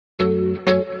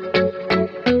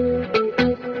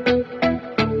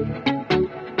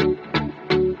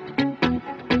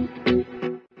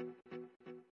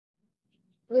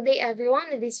day,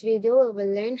 everyone. In this video, we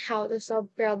will learn how to solve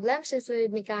problems in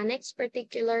fluid mechanics,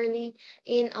 particularly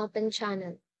in open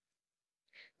channel.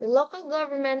 The local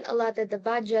government allotted the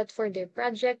budget for their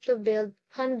project to build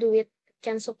conduit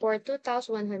can support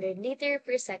 2,100 liters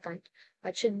per second.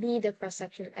 What should be the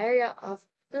cross-sectional area of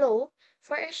flow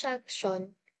for a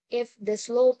section if the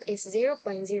slope is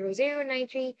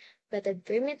 0.0093, wetted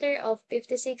perimeter of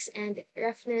 56, and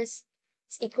roughness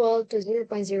is equal to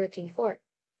 0.034?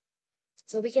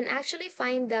 So we can actually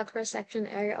find the cross-section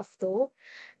area of flow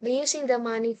by using the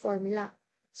Manning formula.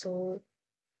 So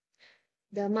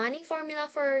the Manning formula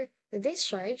for the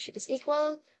discharge is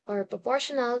equal or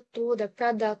proportional to the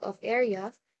product of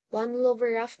area, 1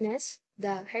 over roughness,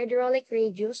 the hydraulic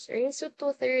radius raised to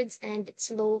 2/3, and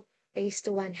slope raised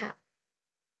to 1/2.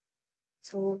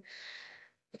 So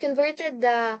we converted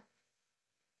the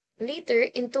liter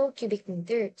into cubic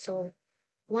meter. So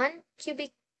 1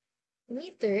 cubic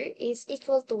meter is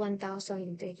equal to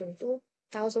 1,000 liter.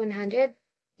 2,100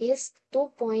 is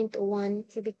 2.1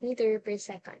 cubic meter per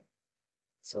second.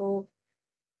 So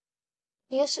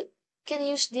you can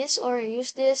use this or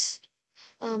use this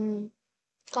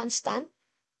constant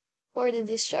for the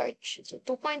discharge. So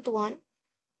 2.1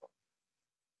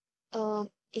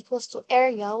 equals to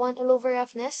area 1 all over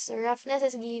roughness. So roughness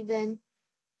is given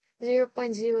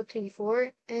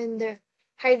 0.034, and the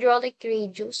hydraulic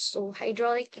radius. So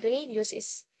hydraulic radius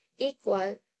is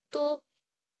equal to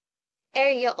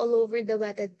area all over the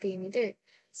wetted perimeter.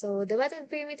 So the wetted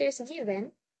perimeter is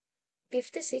given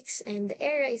 56, and the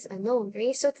area is unknown,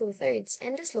 raised to 2/3,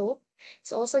 and the slope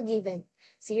is also given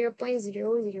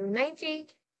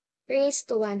 0.0093 raised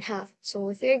to 1/2. So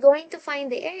if we're going to find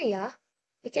the area,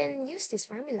 we can use this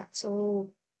formula.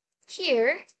 So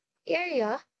here,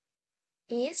 area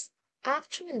is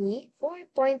actually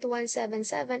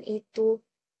 4.17782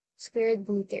 squared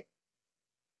meter.